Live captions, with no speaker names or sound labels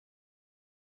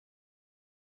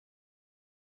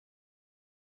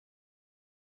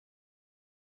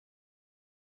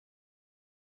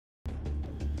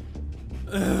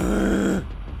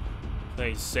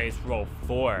Play Saints Row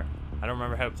 4. I don't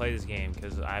remember how to play this game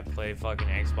because I play fucking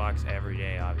Xbox every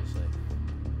day, obviously.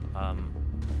 How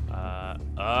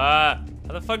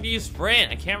the fuck do you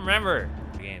sprint? I can't remember.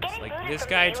 Games. Like, this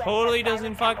guy totally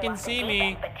doesn't fucking see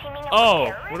me.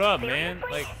 Oh, what up, man?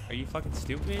 Like, are you fucking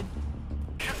stupid?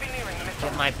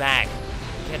 Get my back.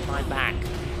 Get my back.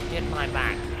 Get my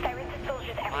back.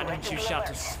 Why don't you shut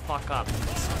the fuck up,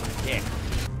 son of a dick?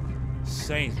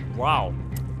 Saints, wow.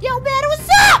 Yo, man, what's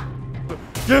up?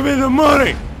 Give me the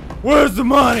money! Where's the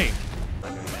money?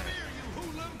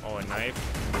 Oh, a knife?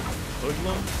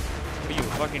 Hoodlum? What are you,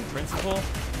 a fucking principal?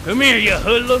 Come here, you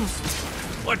hoodlum!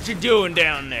 What you doing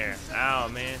down there? Ow,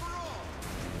 man.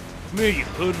 Come here, you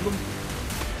hoodlum.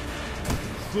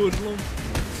 Hoodlum.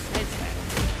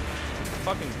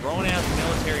 Fucking grown-ass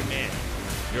military man.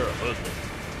 You're a hoodlum.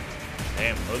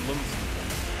 Damn hoodlums.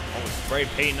 Almost spray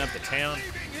painting up the town.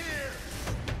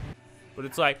 But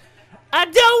it's like, I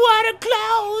don't want to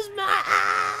close my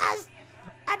eyes.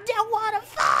 I don't want to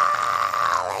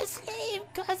fall asleep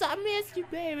because I miss you,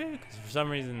 baby. Because for some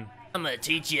reason, I'm going to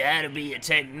teach you how to be a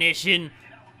technician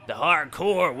the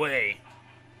hardcore way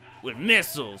with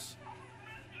missiles.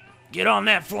 Get on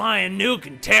that flying nuke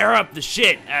and tear up the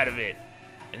shit out of it.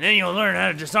 And then you'll learn how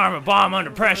to disarm a bomb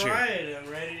under pressure. Alright, I'm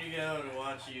ready to go to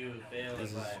watch you fail This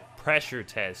is life. pressure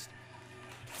test.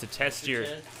 To test your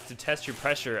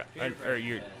pressure or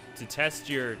your to test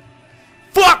your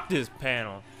fuck this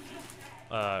panel.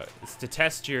 It's to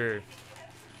test your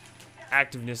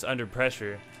activeness under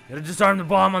pressure. You gotta disarm the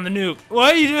bomb on the nuke.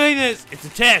 Why are you doing this? It's a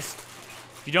test.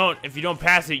 If you don't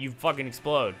pass it, you fucking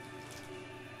explode.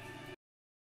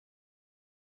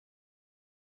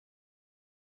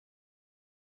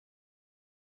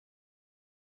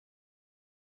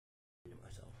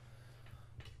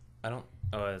 I don't.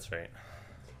 Oh, that's right.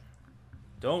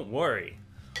 Don't worry.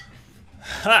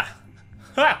 Ha!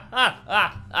 Ha! Ha!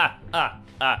 Ha! Ha! Ha!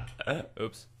 Ha!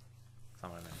 Oops. That's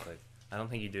not what I meant to click. I don't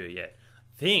think you do it yet.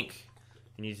 Think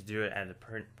you need to do it at a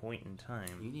point in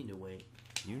time. You need to wait.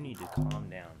 You need to calm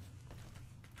down.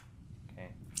 Okay.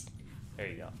 There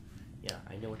you go. Yeah,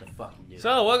 I know what the fuck you do.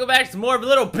 So, welcome back to more of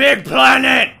Little Big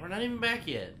Planet! We're not even back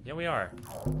yet. Yeah, we are.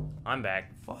 I'm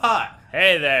back. Fuck!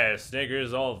 Hey there,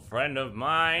 Snickers, old friend of I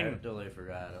mine. totally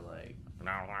forgot to like.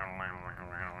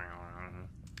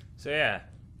 So yeah,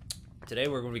 today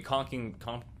we're going to be Conking?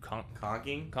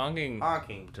 Honking.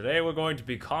 Today we're going to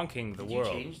be conking the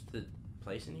world. Did you change the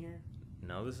place in here?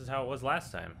 No, this is how it was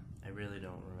last time. I really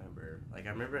don't remember. Like, I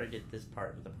remember I did this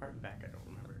part, but the part back I don't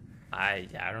remember. I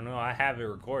don't know. I have it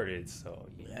recorded, so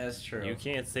Yeah, that's true. you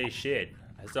can't say shit.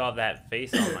 I still have that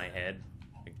face on my head,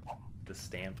 like the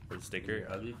stamp or the sticker.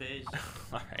 Your ugly face.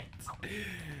 All right. So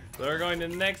we're going to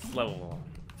the next level.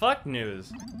 Fuck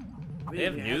news. They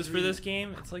have news for this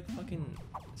game? It's like fucking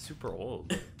super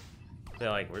old. They're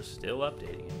like, we're still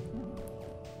updating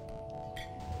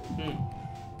it.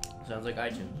 Sounds like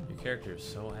iTunes. Your character is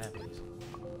so happy.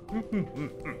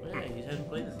 Yeah, he hasn't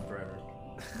played this in forever.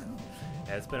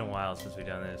 Yeah, it's been a while since we've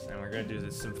done this, and we're gonna do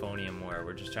this Symphonium more.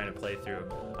 We're just trying to play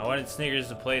through. I wanted Snickers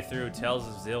to play through Tales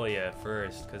of Xillia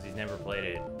first, because he's never played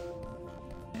it.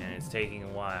 And it's taking a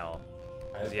while.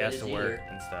 Because he has to work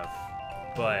and stuff.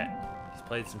 But he's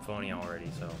played Symphonia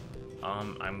already, so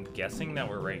I'm guessing that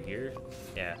we're right here.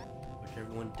 Yeah.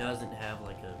 Whichever one doesn't have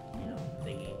like a,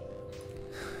 thingy.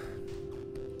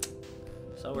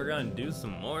 So we're gonna do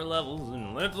some more levels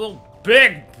in Little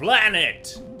Big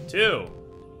Planet 2. You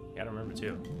gotta remember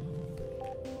 2.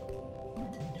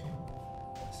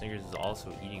 Snickers is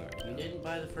also eating right now. You didn't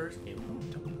buy the first game.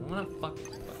 Don't wanna fuck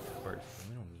first.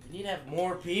 We don't You need to have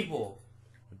more people.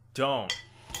 Don't.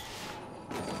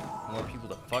 More people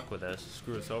to fuck with us,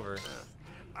 screw us over.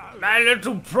 My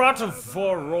little profit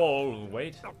roll.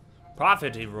 Wait.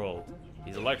 Profit he rolled.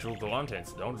 These electrical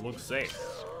contents don't look safe.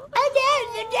 And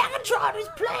then the Negatron is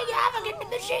playing havoc in the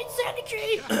machine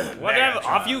circuitry. Whatever.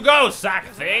 Off you go, sack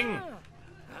thing.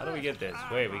 How do we get this?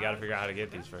 Wait, we gotta figure out how to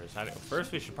get these first.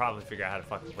 First, we should probably figure out how to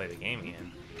fucking play the game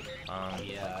again.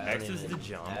 Yeah. X is the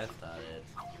jump. That's not it.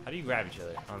 How do you grab each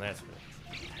other? Oh, that's good.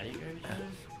 How do you grab each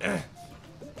other?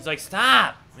 It's like,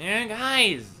 stop, man,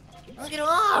 guys. Look it I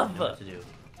off. know what to do.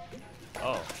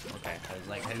 Oh, okay. I was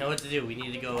like, I know what to do. We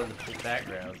need to go in the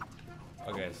background.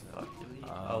 Okay. So, Fuck, do we?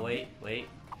 Oh wait.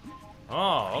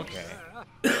 oh, okay.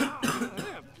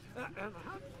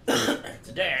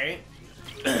 Today.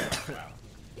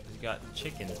 We got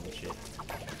chickens and shit.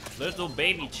 Little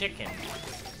baby chicken.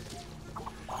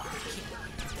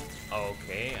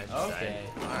 Okay, I decided. Okay.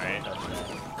 Alright.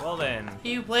 Well then.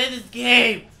 You play this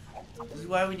game. This is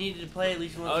why we needed to play at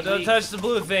least once Oh, a don't week. touch the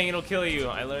blue thing, it'll kill you.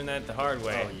 I learned that the hard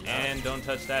way. Oh, yeah. And don't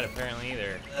touch that apparently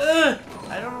either.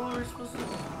 I don't know what we're supposed to do.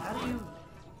 How do you...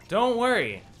 Don't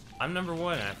worry. I'm number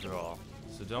 1 after all.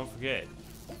 So don't forget.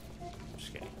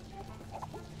 Just kidding.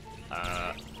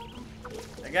 I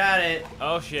got it.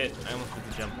 Oh shit. I almost hit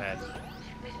the jump pad.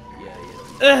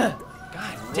 Yeah.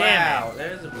 God damn Wow,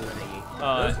 there's a blue thingy. it.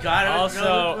 Those got it.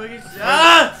 Also,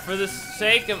 for the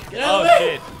sake of... Get out of Oh the way.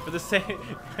 shit. For the sake...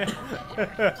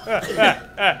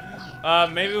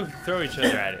 maybe we can throw each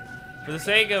other at it. For the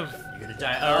sake of... You're gonna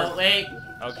die. Oh, wait.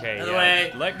 Okay, Other yeah.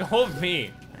 way. Let go of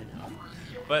me. I know.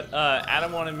 But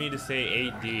Adam wanted me to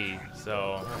say 8D,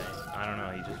 so I don't know,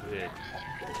 he just did.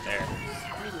 There.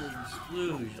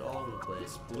 Splooge all over the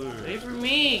place. Splooge. Wait for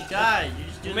me, God. You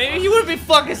just do. Maybe you wouldn't be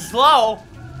fucking slow.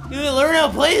 You would learn how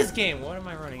to play this game. What am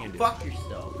I running into? Fuck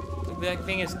yourself. Look, that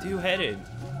thing is two-headed.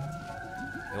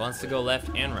 It wants to go left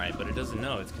and right, but it doesn't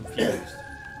know. It's confused.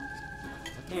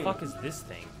 What the fuck is this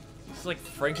thing? This is like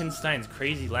Frankenstein's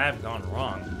crazy lab gone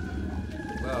wrong.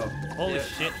 Well, Holy yeah.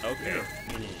 shit. Okay. You're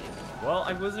an idiot. Well,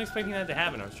 I wasn't expecting that to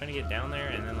happen. I was trying to get down there,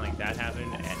 and then like that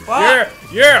happened. And Fuck!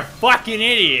 You're a fucking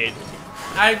idiot.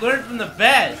 I learned from the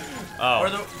best. Oh. Or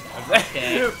the.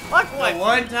 Okay. Fuck Like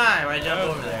one time I jumped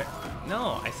over there.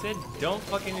 No, I said don't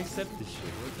fucking accept this shit.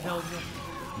 What the hell is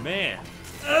that? Man.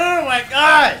 Oh my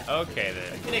God! Okay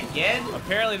then. It again?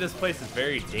 Apparently this place is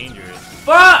very dangerous.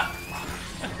 Fuck!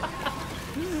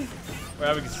 We're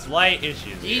having slight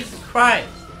issues. Jesus Christ!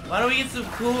 Why don't we get some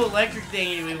cool electric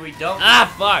thing when we don't? Ah,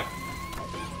 fuck!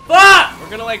 Fuck! We're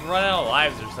gonna like run out of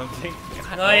lives or something.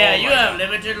 Oh yeah, you my have God.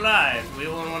 limited lives. We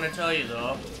won't want to tell you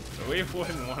though. We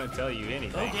wouldn't want to tell you Go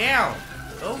anything. down!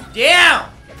 Go down!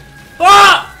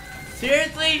 Fuck!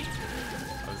 Seriously?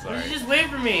 I'm You sorry. just wait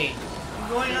for me. I'm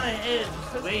going on ahead.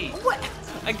 Just wait. What?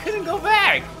 I couldn't go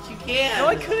back. You can't. No,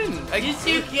 I couldn't.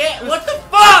 You can't. What the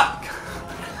fuck?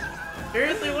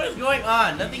 Seriously, what is going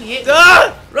on? Nothing hit.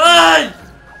 Ah! Run!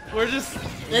 We're just.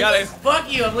 We Let's gotta. just-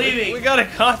 fuck you. I'm leaving. We gotta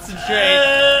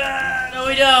concentrate. No,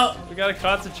 we don't. We gotta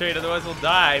concentrate, otherwise we'll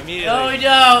die immediately. No, we don't.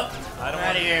 I don't Out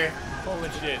want of here. Holy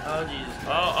shit. Oh Jesus.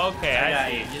 Oh, okay. I I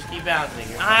got see. you. Just keep bouncing.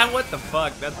 Ah, what the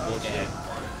fuck? That's bullshit.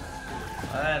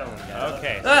 I don't want to go.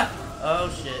 Okay. Ah! Oh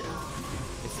shit.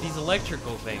 It's these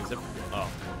electrical things. Oh.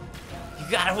 You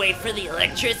gotta wait for the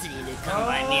electricity to come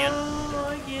by, man. Oh,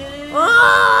 I get it.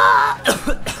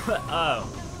 Oh.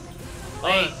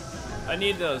 Wait. I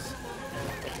need those.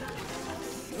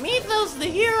 Mythos the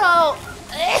hero!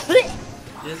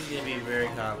 This is gonna be very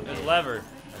There's complicated. lever.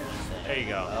 There you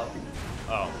go. Well,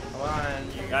 Oh. come on.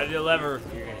 You're Gotta do the lever.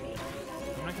 You're gonna get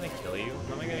I'm not gonna kill you.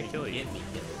 How am I gonna kill you? Get me.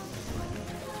 Get me.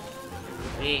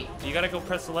 Wait. You gotta go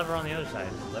press the lever on the other side.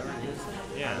 Lever is.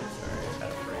 Yeah. I'm sorry. I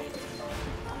got afraid.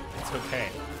 It's okay.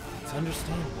 It's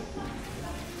understandable.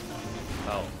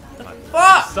 Oh.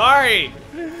 Fuck! Sorry!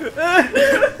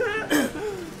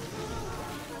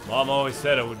 Mom always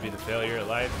said I would be the failure at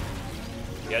life.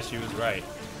 Guess she was right.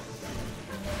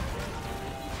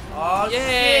 Oh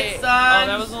Yay! shit, son! Oh,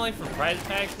 that was only for prize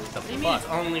packs? What the What do you mean fuck? it's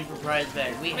only for prize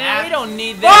bag? We Man, have. we don't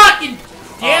need that. Fucking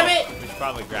damn Oh, it! We should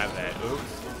probably grab that. Oops.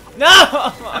 No!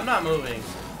 I'm not moving.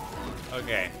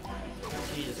 Okay.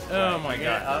 Jesus Christ. Oh my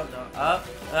Yeah, God.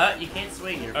 up. You can't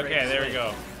swing. You're afraid Okay, to there we swing.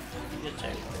 go. Good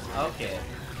check. Okay.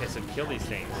 Okay, so kill these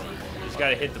things. You just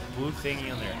gotta hit the blue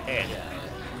thingy on their head. Yeah.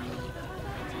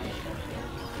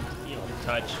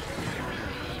 Touch.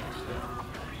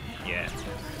 Yeah.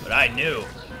 But I knew.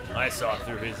 I saw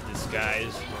through his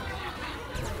disguise.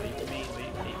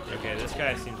 Okay, this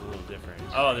guy seems a little different.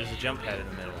 Oh, there's a jump pad in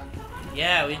the middle.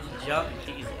 Yeah, we have to jump and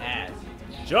kick his ass.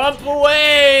 Jump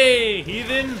away,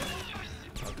 heathen!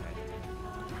 Okay.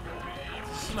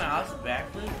 See my awesome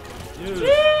backflip? Dude.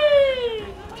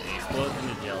 He explodes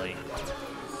into jelly.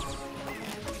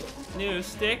 New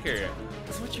sticker.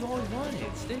 That's what you always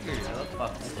wanted, stickers. I love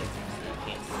fucking stickers.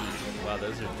 You can't see. Wow,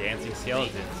 those are dancing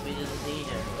skeletons. We just need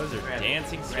him. Those are Grab it.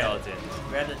 dancing Grab it. skeletons.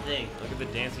 Grab the thing. Look at the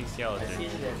dancing I see skeleton. the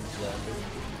dancing skeleton.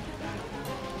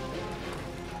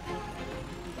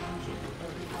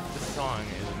 This song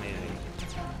is amazing.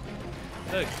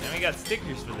 Look, now we got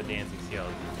stickers for the dancing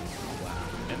skeleton. Wow.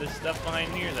 And there's stuff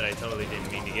behind here that I totally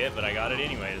didn't mean to get, but I got it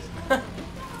anyways.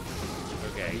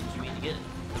 Okay. Did you mean to get it?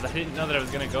 Because I didn't know that I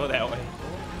was going to go that way.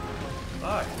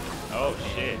 Fuck. Oh,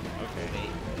 shit. Okay. Wait.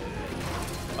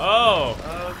 Oh!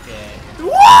 Okay.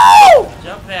 Woo!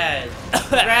 Jump pad.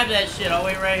 Grab that shit. I'll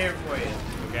wait right here for you.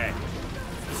 Okay.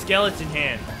 The skeleton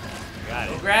hand. Got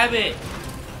Go it. grab it.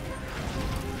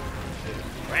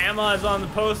 Grandma's on the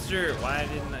poster. Why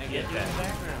didn't I get In the that?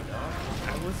 background, dog.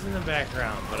 I was in the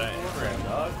background, but I... Foreground,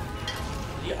 dog.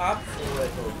 The opposite way.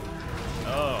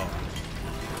 Oh.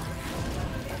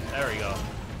 There we go.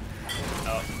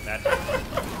 Oh, that's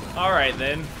alright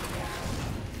then.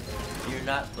 You're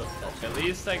not supposed to touch it. At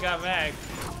least I got back.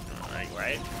 Like,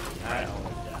 right? I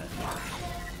almost died.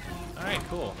 Alright,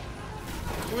 cool.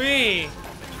 Sweet!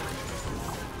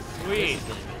 Sweet!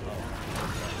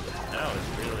 That was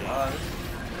really...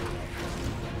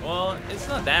 well, it's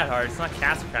not that hard. It's not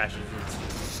Castle Crashers. It's...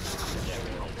 yeah,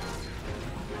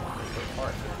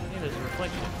 there's a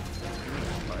reflection.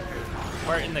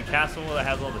 Part in the castle that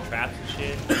has all the traps and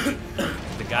shit.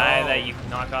 The guy that you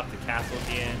knock off the castle at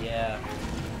the end. Yeah.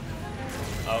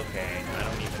 Okay, I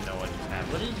don't even know what just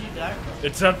happened. What did you die from?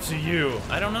 It's up to you.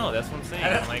 I don't know. That's what I'm saying.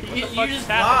 I'm like, what the fuck you just just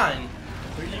happened? gone.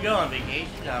 Where'd you go on vacation?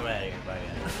 I'm out of here, bye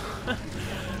guys.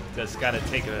 Just gotta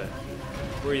take a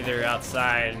breather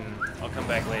outside, and I'll come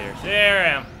back later. There I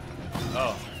am.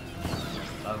 Oh.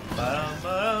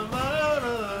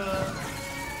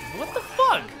 What the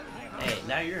fuck? Hey,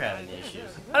 now you're having issues.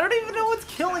 I don't even know what's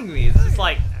killing me. It's just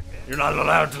like, you're not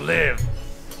allowed to live.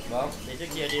 Well, they took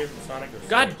the idea from Sonic.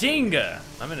 God dinga!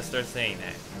 I'm gonna start saying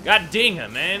that. God dinga,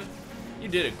 man. You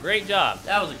did a great job.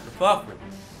 That was a kerfuffle.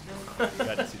 We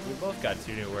both got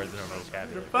 2 new words in our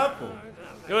vocabulary. Kerfuffle.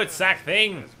 Do it, sack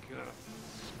thing.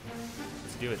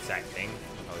 Let's do it, sack thing.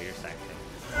 Oh, you're sack thing.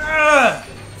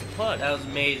 It's a plug. That was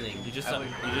amazing. You just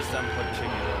unplugged Chippy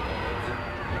Robo.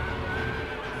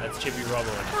 That's Chippy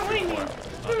Robo in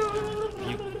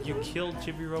its you killed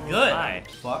Chippy Robo. Good. High.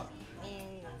 Fuck.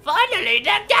 Finally,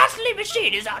 that ghastly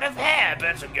machine is out of hair.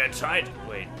 Better get tight.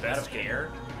 Wait, Out of hair?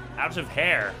 Out of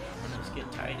hair. Just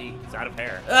get tidy. It's out of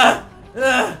hair. Ah!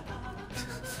 Ah!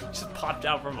 Just popped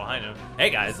out from behind him. Hey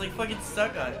guys, It's like fucking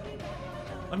stuck on it.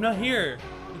 I'm not here.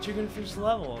 But you're gonna finish the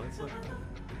level. It's like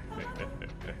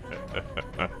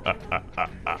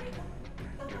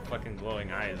your fucking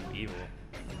glowing eyes of evil.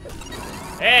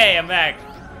 Hey, I'm back.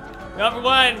 Number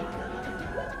 1.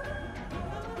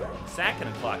 Sack and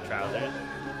a clock trousers.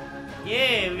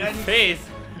 Yeah, we got Face.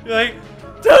 You're like,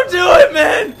 don't do it,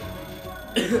 man.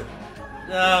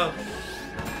 No.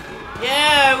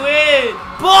 Yeah, I win.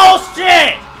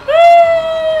 Bullshit!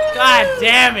 God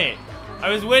damn it! I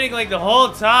was waiting like the whole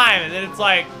time, and then it's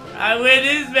like, I win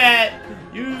this match.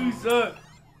 You suck.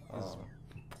 this is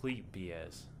complete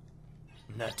BS.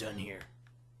 I'm not done here.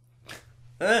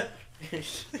 Huh?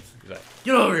 He's like,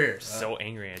 Get over here. so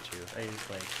angry at you. I just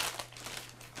like,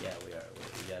 yeah, we are.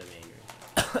 We gotta be angry.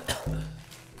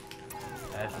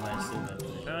 After my statement.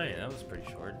 Oh yeah, that was pretty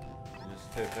short. It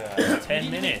just took 10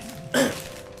 minutes.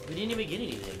 We didn't even get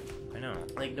anything. I know.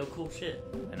 Like, no cool shit.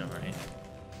 I know, right?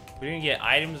 We didn't get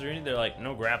items or anything. They're like,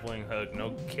 no grappling hook,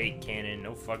 no cake cannon,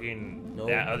 no fucking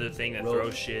that other thing that rope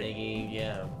throws shit. Thingy,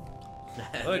 yeah.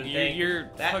 Look, your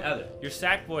That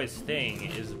Sackboy's thing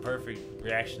is the perfect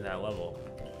reaction to that level.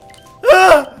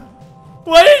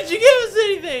 Why didn't you give us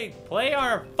anything? Play on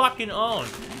our fucking own.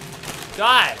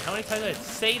 God, how many times did I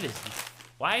say this?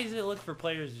 Why does it look for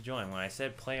players to join when I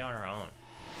said play on our own?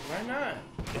 Why not?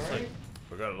 It's like,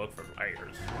 we're gonna look for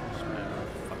players.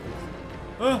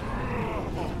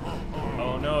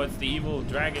 Oh no, it's the evil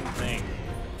dragon thing.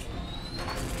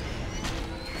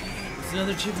 It's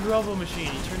another Chippy Robo machine.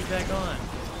 He turned it back on.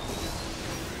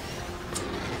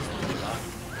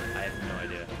 I have no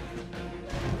idea.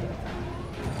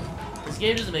 This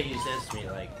game doesn't make any sense to me.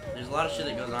 Like, there's a lot of shit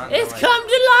that goes on. It's like, come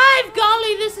to life,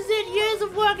 golly. This is it. Years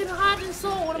of work and heart and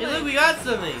soul. What am Hey, look, I? we got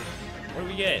something. What do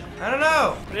we get? I don't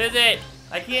know. What is it?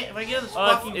 I can't. If I get this Oh,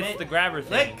 fucking. it's the grabber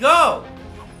thing. Let go.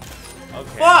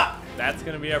 Okay. Fuck. That's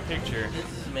gonna be our picture. This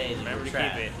is amazing. Remember to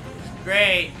Trash. keep it.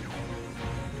 Great.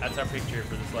 That's our picture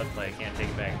for this Let's Play. I can't take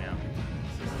it back now.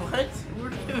 What? We're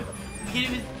doing. You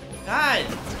can't even. God.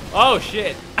 Oh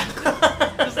shit!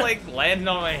 Just like landing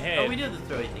on my head. Oh, we did the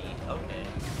throwy thingy. Okay.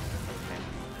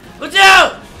 Watch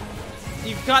out!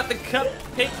 You've got the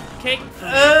cake for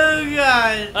me. Oh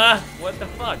god. What the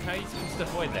fuck? How are you supposed to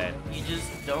avoid that? You just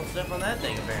don't step on that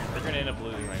thing We're apparently. gonna end up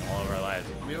losing like all of our lives.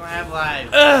 We don't have lives.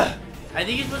 Ugh! I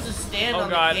think you're supposed to stand Oh on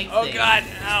god! the cake Oh thing. god!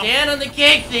 Ow. Stand on the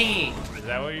cake thingy. Is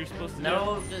that what you're supposed to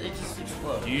No, it just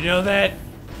explodes. do? Do you know that?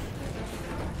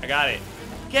 I got it.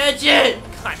 Catch it!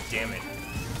 God damn it!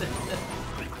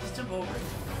 Just jump over it.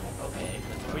 Okay.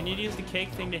 We need to use the cake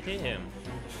thing to hit him.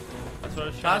 That's what I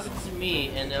was Toss trying it to me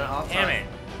and then I'll Damn toss it.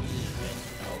 You just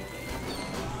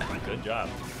win. Okay. to. Good job.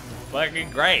 Fucking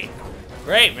great.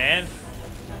 Great, man.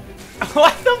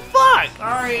 What the fuck?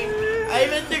 Sorry. I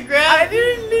meant to grab. I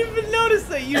didn't even notice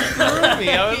that you threw me.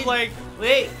 I was like,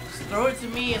 wait, just throw it to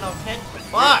me and I'll catch it.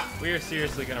 Fuck! we are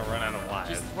seriously gonna run out of lives.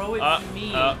 Just throw it to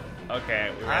me.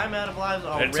 Okay. I'm out of lives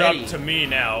already. It's up to me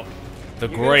now. The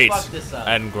You're gonna great fuck this up.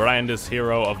 and grandest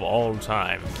hero of all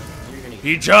time. You're gonna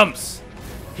He jumps.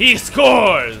 He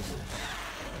scores.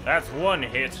 That's one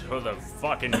hit for the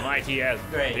fucking mighty ass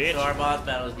Great. bitch. So our boss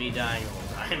battle is me dying the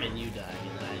whole time and you dying,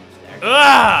 and then I just actually.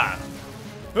 Ah!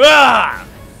 Ah!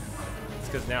 It's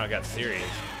because now I got serious.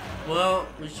 Well,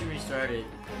 we should restart it.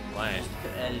 Why? Just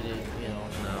to edit it, you know.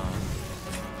 No.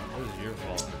 It was your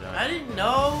fault for dying. I didn't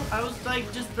know. I was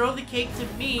like, just throw the cake to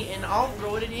me and I'll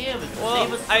throw it at him. It would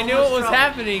save us so I knew much what was trouble.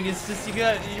 happening. It's just you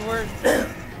weren't.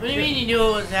 What do you mean you knew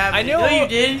what was happening? I knew. No, you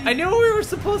didn't. I knew what we were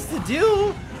supposed to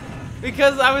do.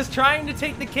 Because I was trying to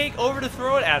take the cake over to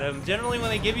throw it at him. Generally, when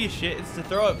they give you shit, it's to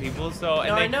throw at people. So No,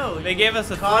 and I know. They gave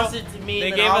us a Toss throw. it to me, They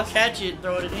and gave then I'll us- catch it and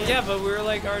throw it at him. Yeah, but we were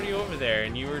like already over there,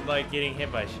 and you were like getting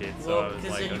hit by shit. So Well, I was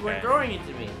because like, you okay. weren't throwing it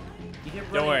to me. You kept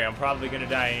running, Don't worry, I'm probably gonna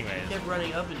die anyways. You kept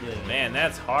running up and doing it. Man,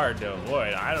 that's hard to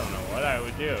avoid. I don't know what I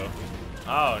would do.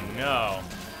 Oh no,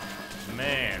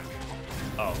 man.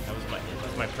 Oh, that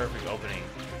was my perfect opening.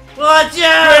 Watch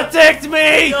out! Protect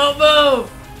me! Don't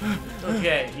move!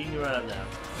 Okay, you can run up now.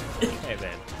 Hey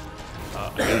man.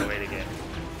 Oh, I gotta wait again.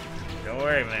 Don't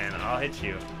worry, man. I'll hit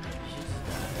you.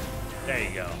 There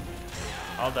you go.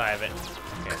 I'll dive it.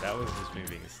 Okay, that was just me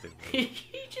being stupid. Did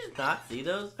you just not see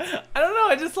those? I don't know.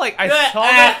 I just like I saw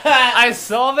them. I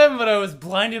saw them, but I was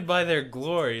blinded by their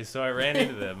glory, so I ran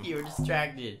into them. You were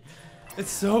distracted. It's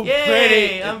so Yay!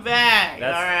 pretty. I'm back!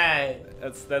 That's-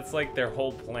 Alright. That's like their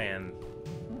whole plan.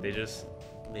 They just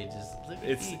Look at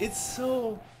it's me. it's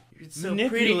so It's so pretty.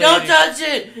 manipulating. Don't touch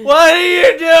it! What are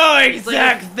you doing, It's like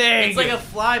Zach a- thing? It's like a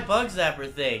fly bug zapper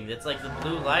thing. That's like the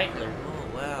blue light. Like,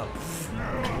 oh wow.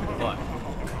 Fuck.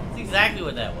 That's exactly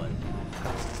what that was.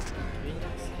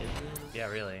 Yeah,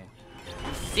 really.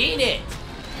 You've seen it!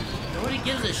 Nobody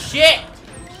gives a shit!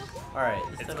 Alright,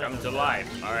 this It's time I come can to go.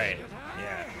 life. All right.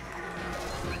 Yeah.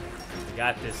 We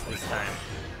got this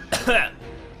time.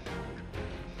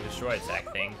 Destroy it,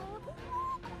 Zach thing.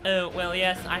 Oh well,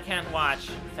 yes. I can't watch.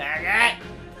 Faggot!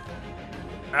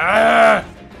 Ah!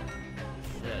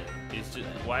 Shit. It's just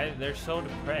why they're so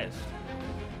depressed.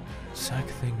 Sack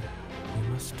thing, we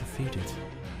must defeat it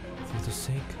for the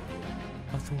sake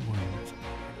of the world.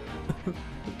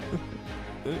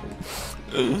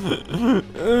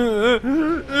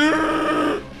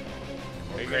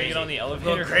 Are you gonna get on the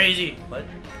elevator? Go crazy! What?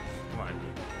 Come on,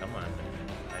 come on.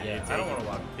 Yeah, I don't want to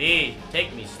walk. B,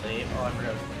 take me, slave. Oh, I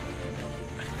forgot.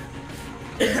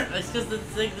 It's because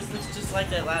this looks just like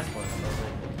that last one. So I was like,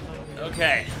 what the fuck?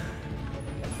 Okay.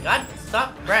 God,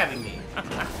 stop grabbing me.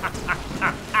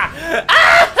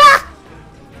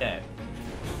 Okay.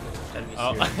 Gotta be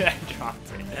Oh, serious. I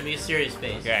dropped it. Gotta be a serious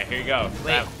face. Okay, here you go.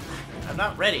 Wait, I'm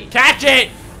not ready. Catch it!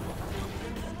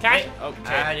 Catch. Wait,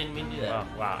 Okay. I didn't mean to do that.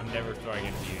 Oh, wow, I'm never throwing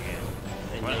it to you again.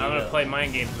 And I'm there you gonna go. play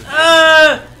mind games with you.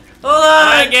 Hold on!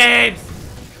 Mind games!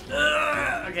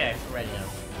 Okay, I'm ready now.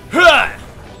 Huh!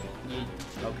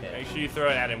 Okay. Make sure you throw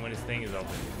it at him when his thing is open.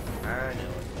 I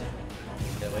know.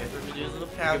 Gotta wait for him to do his little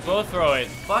You pound. both throw it.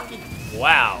 Fucking.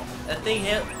 Wow. That thing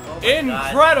hit. Oh my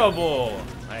Incredible! God.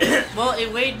 Well,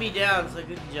 it weighed me down, so I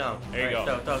couldn't jump. There you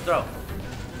Alright, go. Throw.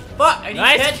 Fuck! I need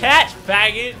Nice to catch,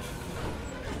 faggot!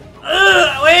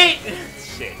 Wait!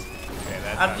 Shit. Okay,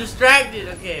 that's I'm not- distracted.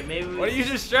 Okay, maybe we. What are you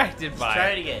distracted by? Try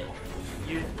it again.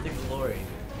 You're the glory.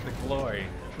 The glory.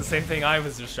 The same thing I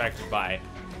was distracted by.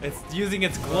 It's using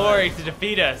its glory to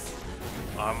defeat us.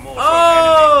 Our mortal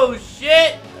Oh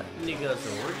shit! Nico, so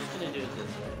we're just gonna do it this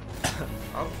way.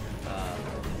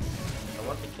 I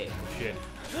want the cake. enemy. Shit.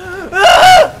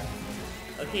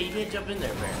 Okay, you can't jump in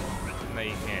there, man. No,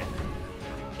 you can't.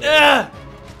 Yeah.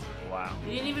 Wow.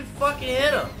 You didn't even fucking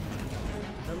hit him.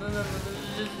 No.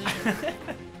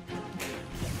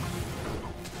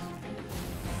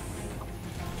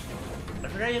 I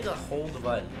forgot you have to hold the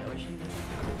button. I wish you.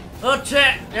 Oh,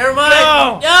 check. Never mind.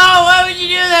 No! No, why would you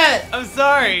do that? I'm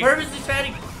sorry. Purposely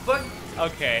trying to fuck.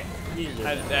 Okay. You deserve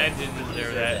I that. didn't You deserve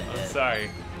deserve that. that, yeah. I'm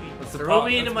sorry. Let's Throw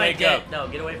me into let's my make debt. up. No,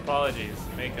 get away from me. Apologies.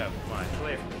 Make up. Come on. Get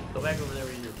away from me. Go back over there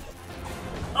where you.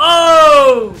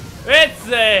 Oh! It's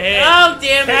a hit. Oh,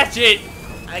 damn it! Catch it.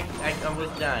 I was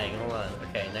dying. Hold on.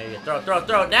 Okay, now you get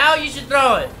throw. Now you should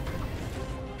throw it.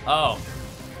 Oh.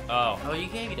 Oh. Oh, you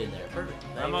can get in there. Perfect.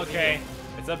 Now I'm you can okay. get in.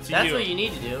 It's up to That's you. what you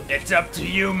need to do. It's up to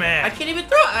you, man. I can't even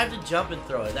throw it. I have to jump and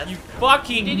throw it. That's You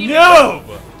fucking didn't even-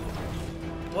 noob.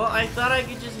 well. I thought I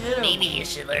could just hit him. Maybe you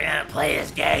should learn how to play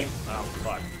this game. Oh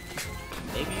fuck.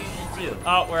 Maybe you should too.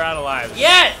 Oh, we're out of lives.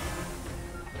 Yes.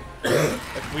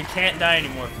 We can't die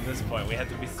anymore from this point. We have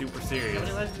to be super How serious.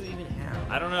 many lives do we even have?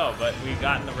 I don't know, but we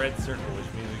got in the red circle, which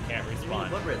means we can't What do you mean,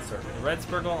 respawn. what red circle? The red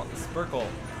spurgle,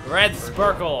 the red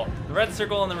spurgle, the red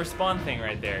circle and the respawn thing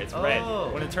right there. It's red.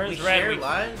 When it turns we red, share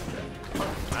lives? I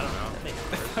don't know. That makes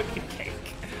The fucking cake.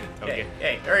 Okay.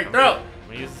 Hey, hurry, throw.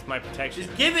 gonna use this as my protection.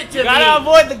 Just give it to You me. gotta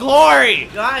avoid the glory!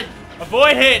 God.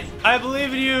 Avoid it! I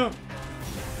believe in you!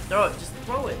 Throw it. Just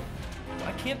throw it.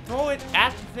 I can't throw it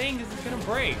at the thing because it's gonna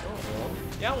break. Oh,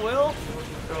 Yeah, it will.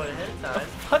 throw it ahead of time.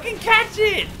 Fucking catch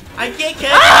it! I can't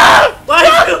catch it. Why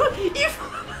you?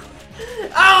 Oh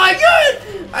my god!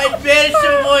 I managed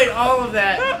to avoid all of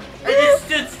that. I just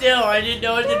stood still. I didn't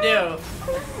know what to do.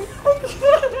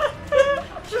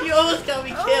 You almost got me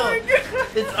killed.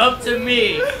 It's up to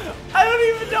me. I don't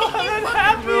even know how that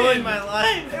happened. Ruined my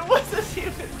life. It wasn't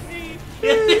even me.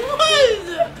 Yes, it was.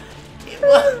 It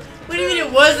was. What do you mean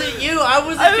it wasn't you? I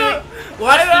wasn't doing.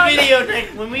 Watch the video, Nick.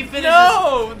 When we finish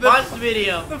this, watch the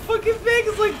video. The fucking thing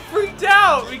is like freaked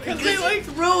out because they You like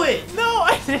threw it. No,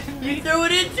 I didn't. You threw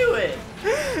it into it.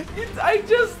 I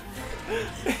just.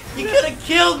 You could have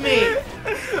killed me.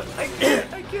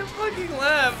 I can't fucking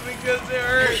laugh because it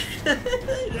hurts.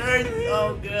 It hurts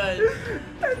so good.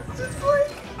 It's just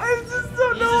like I just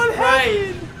don't know Jesus what Christ.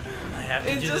 happened. I have to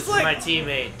It's do just this like- to my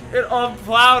teammate. It all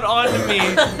plowed onto me.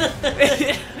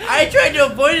 I tried to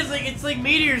avoid it. It's like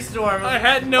meteor storm. I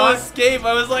had no escape.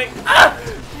 I was like, ah,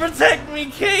 protect me,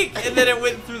 cake, and then it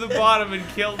went through the bottom and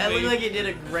killed me. That looked like it did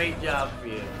a great job for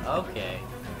you. Okay.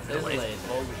 This Holy is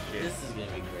shit. This is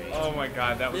gonna be great. Oh my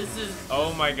god, that was. This is.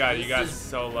 Oh my god, you this got is-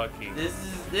 so lucky. This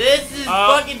is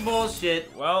fucking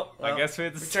bullshit. Well, I Well, guess we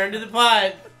had to Return to the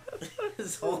pod.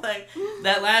 This whole thing.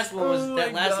 That last one was. Oh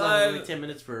that my last level God. was only 10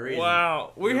 minutes for a reason.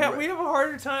 Wow, we have a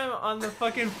harder time on the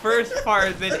fucking first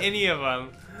part than any of them.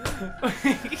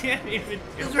 We can't even.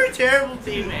 Because we're terrible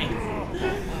teammates.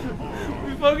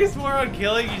 We focus more on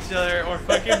killing each other or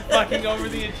fucking over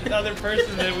the other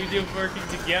person than we do working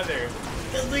together.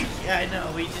 I know,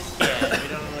 we just can't. We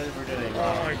don't know what we're doing.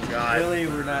 Oh my god. Really,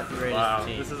 we're not the greatest Wow,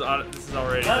 team. this is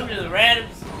already Welcome to the random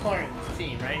corner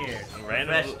team right here. the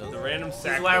random This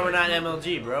sack. is why we're boys. not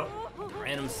MLG, bro.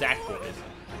 Random sack boys.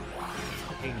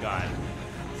 Fucking god.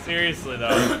 Seriously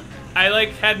though, I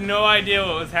like had no idea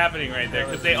what was happening right there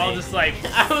because they all just like.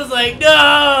 I was like,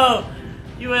 no!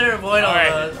 You better avoid all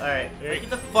Alright. those. Alright, get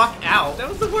the fuck out. That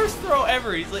was the worst throw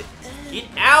ever. He's like, Get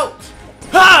out!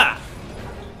 ha!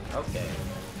 Okay.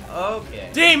 Okay.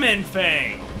 Demon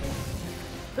Fang.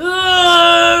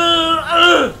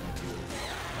 I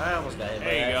almost got hit by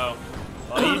There you that. go.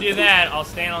 While you do that, I'll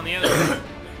stand on the other one.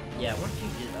 Yeah, once you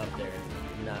get up there,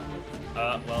 not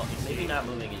moving. Well, you Maybe see. not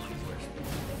moving is your worst.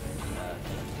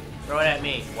 Throw it at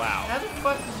me. Wow. How the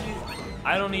fuck did you...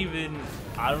 I don't even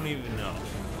know.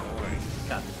 Don't worry.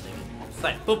 Got this thing. It's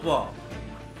like football.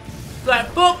 It's like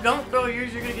football. Don't throw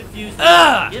yours, you're gonna get confused.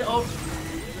 Ah! Get over.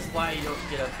 This is why you don't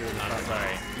get up here. I'm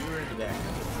sorry. You were in the back.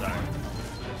 Sorry.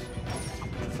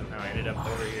 Somehow I ended up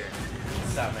over here.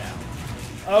 Somehow.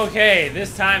 Okay,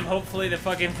 this time hopefully the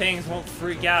fucking things won't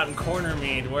freak out and corner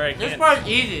me to where I This can't. part's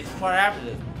easy. This part after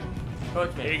this.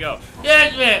 Approach me. Here you go.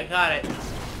 Yes, man. Got it.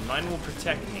 Mine will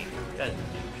protect me. Good.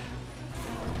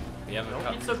 We have a Don't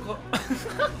cup. get so close.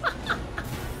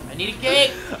 I need a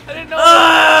cake. I didn't know.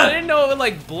 Ah! I didn't know it would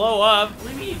like blow up. What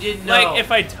do you mean you didn't know? Like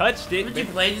if I touched it. Haven't you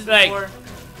played this like, before?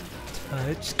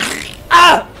 Touched.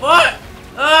 Ah! What?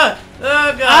 Oh god.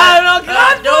 Ah, no,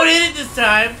 God, don't hit it this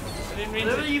time. I didn't mean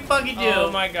Whatever to. you fucking do. Oh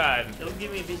my god. Don't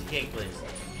give me a piece of cake, please.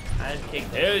 I have cake.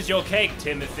 Here's your cake,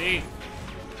 Timothy.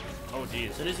 Oh As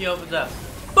jeez. soon as he opens up.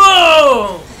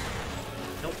 Boom!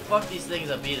 Don't fuck these things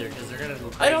up either, because they're gonna go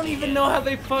crazy I don't even again. know how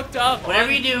they fucked up.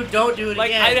 Whatever you do, don't do it Like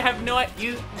again. I have no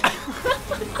idea. You.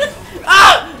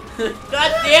 Ah!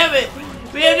 God damn it!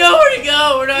 We have nowhere to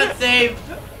go. We're not safe.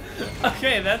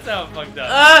 Okay, that's how it fucked up.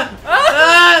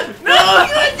 No!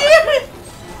 God damn it!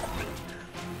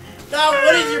 Stop!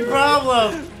 What is your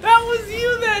problem? That was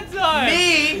you that time.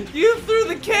 Me? You threw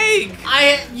the cake.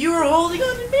 You were holding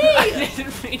on to I me.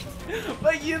 didn't mean,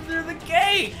 but you threw the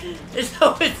cake.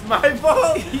 So it's my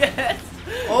fault. Yes.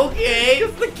 Okay.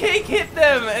 Because the cake hit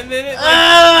them, and then it like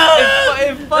Oh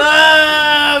it fucking.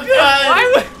 God!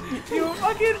 Why would you were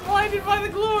fucking blinded by the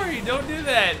glory? Don't do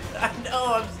that. I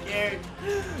know. I'm scared.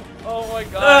 Oh my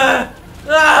god.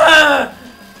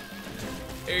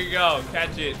 Here you go.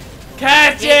 Catch it.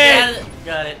 Catch it.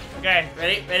 Got it. Okay.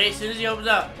 Ready? Ready? As soon as he opens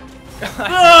up. Boom!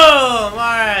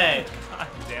 Alright. God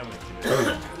damn it.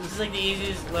 This is like the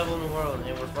easiest level in the world,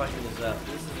 and we're fucking this up.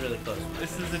 This is really close.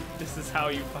 This is how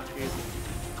you fucking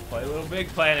play Little Big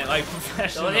Planet like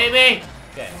professional. Don't hit me!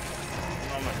 Okay.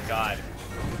 Oh my god.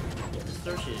 Yeah, just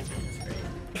throw shit at me. That's great.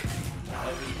 I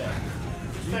have respect.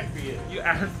 Respect for you. You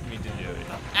asked me to do it.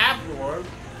 Afterward.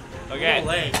 Okay.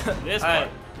 Late. This Alright.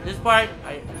 part. This part,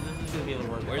 this is gonna be a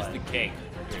little more. Where's the cake?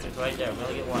 It's right there. We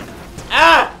only get one.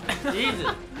 Ah!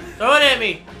 Jesus! Throw it at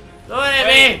me! Throw it at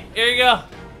Wait, me! here you go.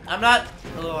 I'm not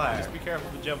a little higher. Just be careful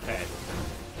with the jump pad.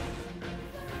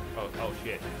 Oh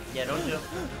shit. Yeah, don't jump.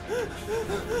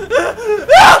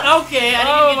 Okay, I didn't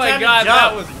Oh get my time god, to jump.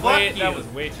 that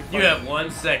was way too far. You have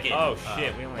 1 second. Oh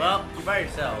shit, we only Well, you're by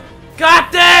yourself.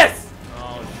 got this!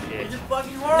 Oh shit. It's just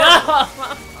fucking horrible.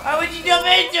 No! Why would you jump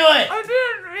into it? I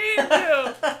didn't mean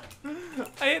to!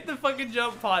 I hit the fucking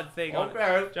jump pod thing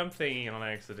Okay. jump thingy on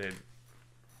accident.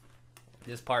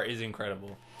 This part is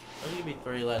incredible. There's gonna be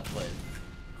 3 Let's Plays.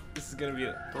 This is gonna be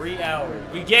 3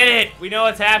 hours. We get it! We know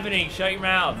what's happening. Shut your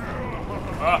mouth.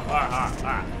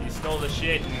 You stole the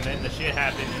shit, and then the shit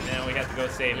happened, and then we have to go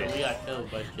save We it. got killed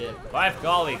by shit. Life,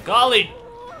 golly,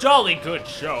 jolly good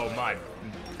show, my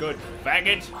good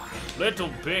faggot. Little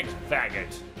big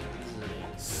faggot.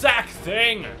 Sack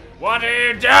thing! What are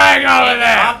you doing over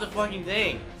there? Off the fucking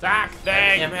thing. Sack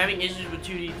thing! I'm having issues with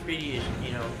 2D, 3D issues,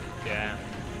 you know. Yeah,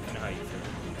 I know how you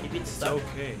feel. Keep getting stuck.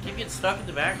 okay. Keep getting stuck in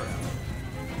the background.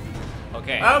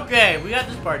 Okay. Okay, we got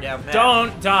this part down pat.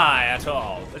 Don't die at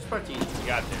all. This part's easy. You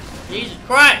got this. Jesus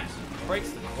Christ! Breaks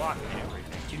the clock and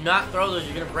everything. Do not throw those,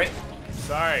 you're gonna break.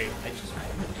 Sorry. I just...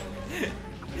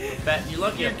 You're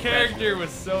lucky Your I'm character was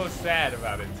so sad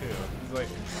about it too. He's like,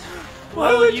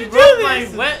 Well, would you you broke do my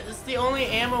this? wet. It's the only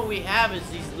ammo we have is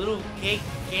these little cake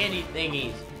candy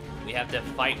thingies. we have to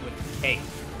fight with the cake.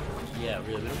 Yeah,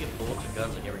 really. We don't get bullets or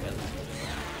guns like every other.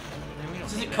 This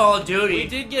This isn't Call of Duty. We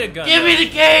did get a gun. Give me the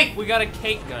cake! We got a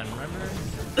cake gun, remember?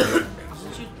 It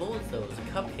doesn't shoot bullets though. It's a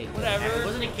cupcake gun. Whatever. It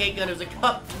wasn't a cake gun. It was a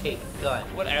cupcake gun.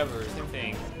 Whatever, same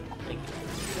thing. Like,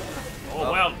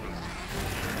 Oh, well.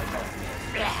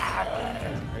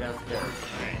 I got scared.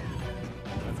 Alright.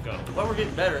 Let's go. But we're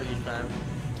getting better each time.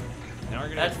 Now we're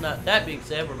gonna. That's not. That being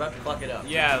said, we're about to clock it up.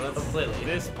 Yeah, let's. Completely.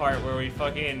 This part where we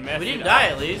fucking messed We it didn't up. die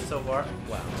at least so far.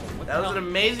 Wow. What That the was an hell?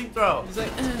 amazing throw. He's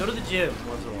like, Go to the gym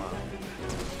once in a while.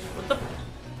 What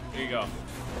the? Here you go.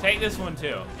 Take this one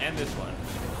too, and this one.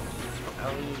 I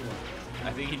only need one.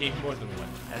 I think you need more than one.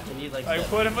 I have to need like. Like,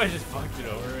 seven. what if I just fucked it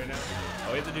over right now?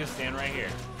 All we have to do is stand right here.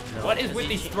 No, What is because with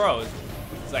he these can't- throws?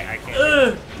 It's like, I can't.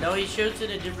 Ugh. No, he shoots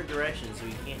in a different direction, so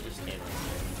he can't just stand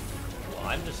right Well,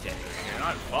 I'm just standing here.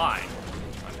 Not fine.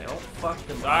 there. Don't fuck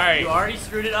them up. Sorry. You already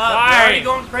screwed it up. Sorry. You're already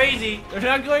going crazy. They're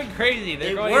not going crazy. They're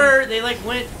They going. were. They like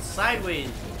went sideways.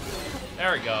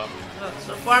 There we go.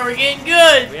 So far, we're getting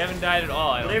good. We haven't died at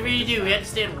all. I don't Whatever you do, we have to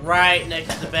stand right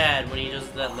next to the bad when he does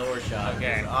that lower shot.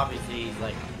 Okay. Because obviously, he's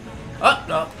like, oh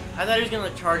no! I thought he was gonna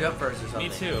like charge up first or something.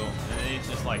 Me too. And then he's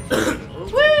just like, Woo!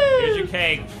 here's your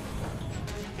cake.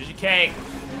 Here's your cake.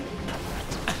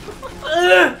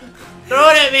 Ugh. Throw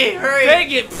it at me! Hurry!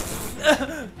 Take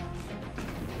it.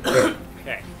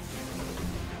 Okay.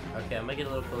 Okay, I'm gonna get a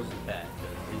little closer to Pat.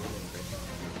 'cause he's going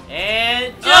crazy.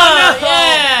 And jump! Oh, no!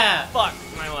 Yeah! Fuck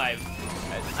my life.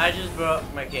 I just broke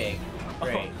my cake.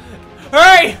 Great.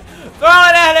 Hurry! Throw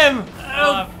it at him!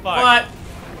 Oh, fuck. But,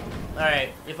 alright,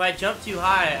 if I jump too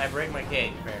high, I break my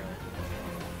cake, apparently.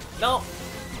 No.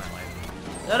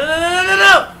 No, no, no, no, no, no,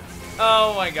 no!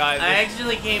 Oh my god. I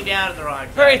accidentally came down at the wrong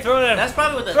time. Hurry, throw it at him. That's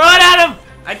probably what the. Throw it at him!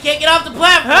 I can't get off the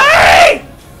platform! Hurry!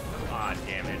 Aw,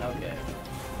 damn it. Okay.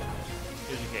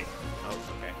 Here's your cake. Oh,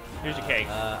 okay. Here's your cake.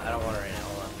 I don't want it right now.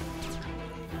 Hold on.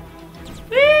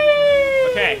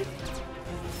 Okay.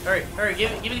 Hurry, hurry,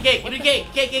 give me the cake, give me the cake,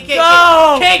 cake, cake, cake,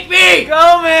 Go! cake me!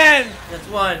 Go, man! That's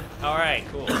one. Alright,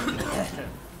 cool.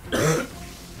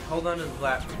 Hold on to the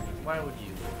platform. Why would you?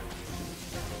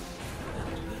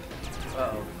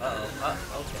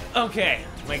 Okay. Okay.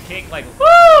 My cake, like.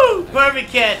 Woo!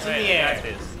 Perfect catch in Wait, the I got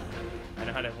air. this. I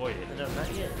know how to avoid it. No,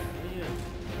 not yet. What are you doing?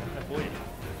 I know how to avoid it.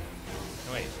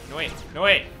 No, wait. No, wait. No,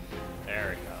 wait.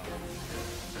 There we go.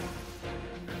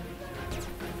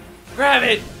 Grab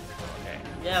it! Okay.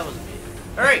 Yeah, that was me.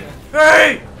 Hurry!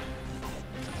 Hurry!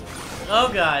 Oh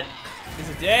god. Is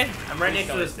it dead? I'm right Please next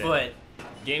to tell his it's dead. foot.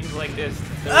 Games like this.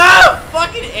 Oh!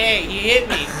 Fucking A! He hit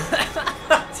me!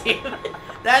 Damn it.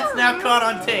 That's now caught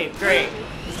on tape. Great.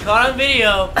 It's caught on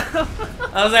video.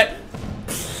 I was like,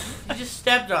 he just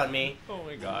stepped on me. Oh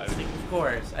my god. Of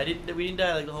course. We didn't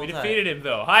die like the whole We time. defeated him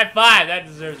though. High five! That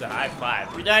deserves a high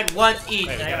five. We died once each.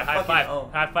 Wait, we and got I a high fucking- five. Oh.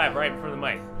 High five right in front of the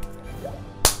mic.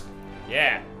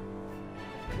 Yeah.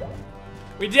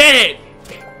 We did it!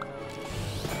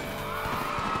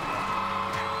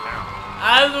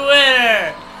 I'm the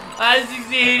winner! I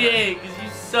succeeded! Because you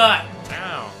suck!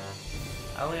 Ow.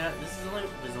 I only got,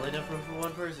 there's only enough room for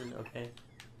one person, okay.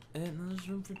 And there's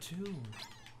room for two.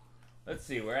 Let's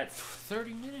see, we're at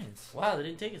 30 minutes. Wow, they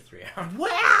didn't take us 3 hours.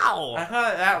 Wow! I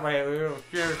thought that way we were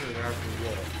seriously gonna have to do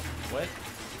it. What?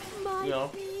 My You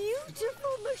know.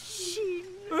 beautiful machine.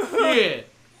 Yeah!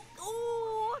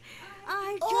 Oh,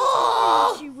 I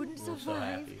just wish you wouldn't I'm so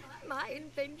survive. happy. My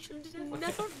inventions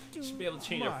never do. Should be able to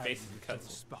change your face in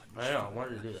cuts. I know, I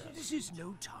wanted to do that. This is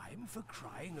no time for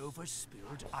crying over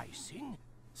spilled icing.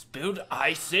 Spilled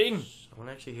icing. I want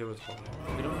to actually hear what's going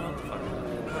on. We don't know what the fuck.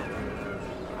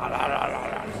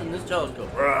 Listen, this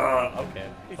telescope. Okay.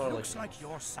 It looks like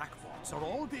your sackbots are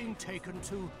all being taken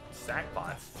to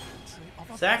Sackbot.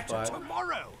 Sackbot?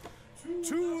 tomorrow.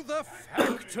 To the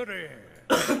factory.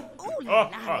 Oh,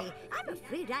 Larry, I'm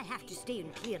afraid I have to stay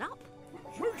and clear up.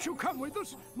 Won't you come with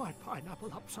us? My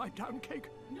pineapple upside down cake.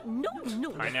 No, no.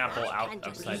 Pineapple I out can't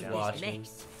just upside leave down. this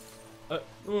mess.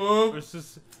 It's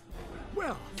just.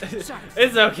 Well, It's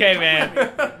okay, man.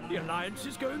 the Alliance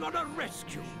is going on a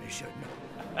rescue mission.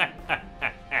 I'm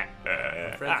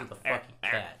friends with a fucking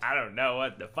cat. I don't know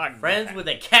what the fuck. Friends with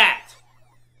a cat.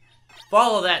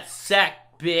 Follow that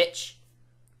sack, bitch.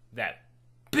 That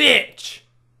bitch.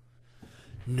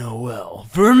 Noel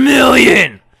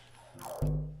Vermillion.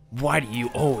 Why do you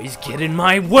always get in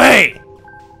my way?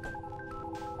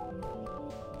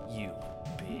 You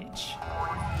bitch.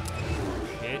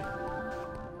 Shit.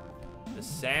 The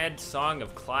Sad Song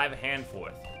of Clive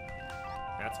Hanforth.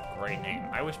 That's a great name.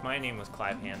 I wish my name was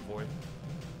Clive Hanforth.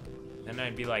 Then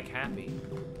I'd be like happy.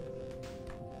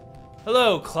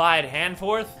 Hello, Clyde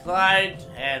Hanforth. Clyde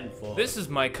and forth. This is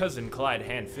my cousin Clyde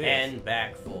Hanfifth. And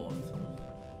back forth.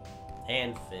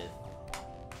 And fifth.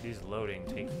 These loading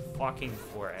take fucking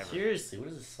forever. Seriously, what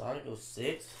is this, Sonic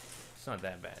 06? It's not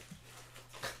that bad.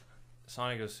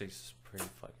 Sonic 06 is pretty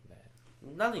fucking bad.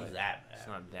 Nothing's that bad. It's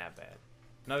not that bad.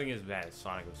 Nothing is bad as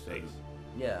Sonic 06.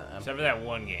 Yeah, Except for that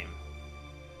one game.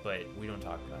 But we don't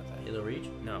talk about that. Halo Reach?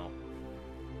 No.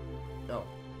 No.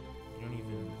 You don't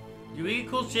even... Do we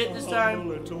get cool shit this time?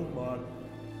 We're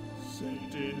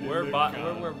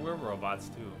robots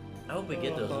too. I hope we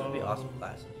get those. Those would be awesome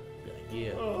classes. Be like,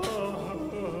 yeah.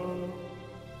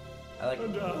 I like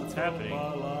What's happening?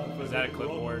 Is that a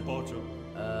clipboard?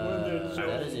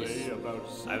 that is a...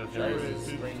 I have a That feeling is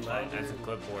a spring binder. that's a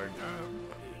clipboard.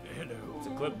 It's a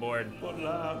clipboard. But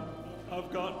lad,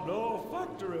 I've got no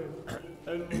factory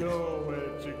and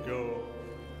nowhere to go.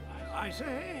 I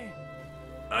say,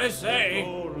 I say, If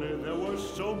only there was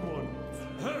someone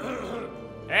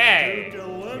hey! to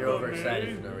deliver You're overexcited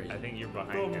me for no I reason. think you're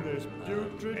behind from him. this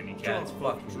putrid and he dump can't of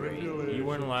fucking read. tribulation. You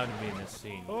weren't allowed to be in this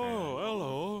scene. Oh,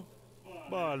 hello.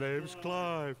 My name's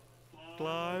Clive.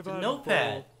 Clive It's a and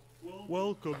notepad. Paul.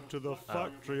 Welcome to the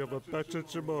factory of a better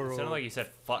tomorrow. It sounded like you said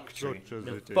fuck tree. Such as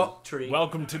The it is. fuck tree.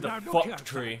 Welcome to the Now look fuck here,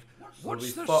 tree. what's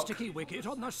we the fuck? sticky wicket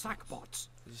on the sackbots?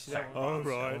 Did you see that? All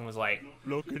right. Someone was like,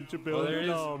 Looking to build there an it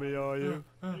is. army, are you?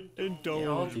 They all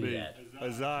Indulge do me that.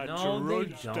 as I No, they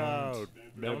trudge don't. down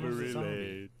No one's a memory zombie.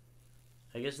 lane.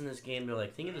 I guess in this game they're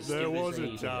like, think of the There stupidest was thing a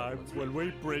you can do time once. when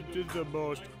we printed the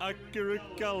most accurate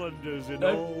calendars in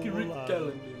all the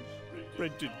land.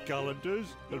 Printed calendars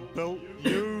and built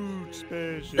huge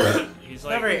spaceships. he's It's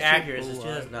like, not very simple accurate, it's life.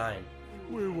 2009.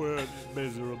 We weren't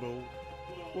miserable.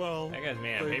 Well, that guy's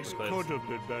made out of things paper could clips. have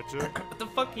been better. What the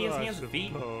fuck? He has I hands and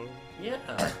feet? suppose.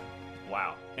 Yeah.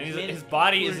 Wow. And He he's, made his it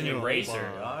body is an pretty eraser.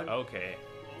 dog. Okay.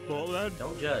 But then,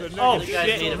 Don't judge. the The next Oh, other guy's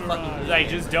shit. made a fucking... Like,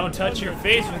 just don't touch your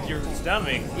face with your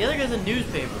stomach. The other guy's a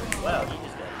newspaper. Wow, he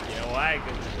just got... You know why?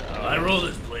 'Cause, I rule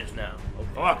this place now.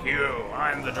 Fuck you.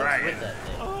 I'm the What's dragon. with that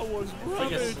thing? I was It's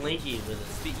like a rabid, slinky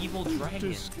with The evil dragon.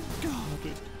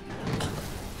 discarded.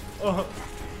 Oh,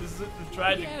 this is the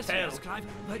tragic Yes, tale. yes, Clive,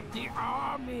 but the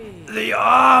army. The The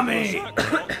army!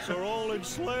 sackbots are all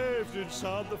enslaved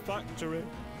inside the factory.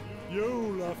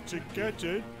 You'll have to get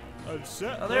in and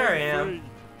set Oh, there I them am. free.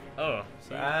 Oh, a...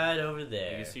 see, Right over you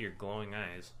there. can see your glowing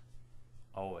eyes.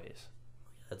 Always.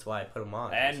 That's why I put them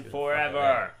on. And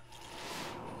forever.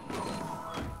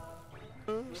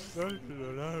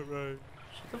 Right.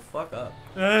 Shut the fuck up.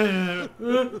 I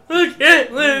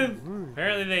can't live!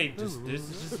 Apparently they just, this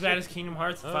is just as bad as Kingdom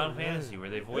Hearts and Final Fantasy, where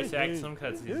they voice act some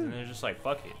cutscenes and they're just like,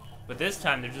 fuck it. But this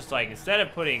time they're just like, instead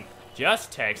of putting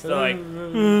just text, they're like,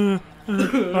 No,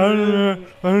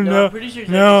 I'm pretty sure he's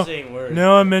no, actually saying words.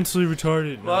 I'm mentally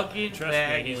retarded. No, Fucking trust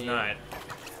me, he's faggot. not.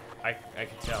 I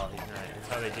can tell he's not. That's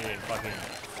how they did it in fucking...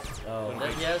 Oh,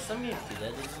 that, yeah, some games do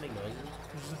that. They just make noises.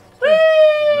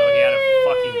 Even though he had a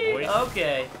fucking voice.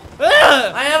 Okay.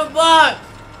 I have a box!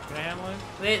 Can I have one?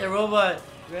 Wait, the robot.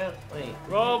 Wait.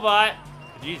 Robot!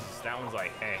 Jesus, that one's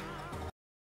like, hey.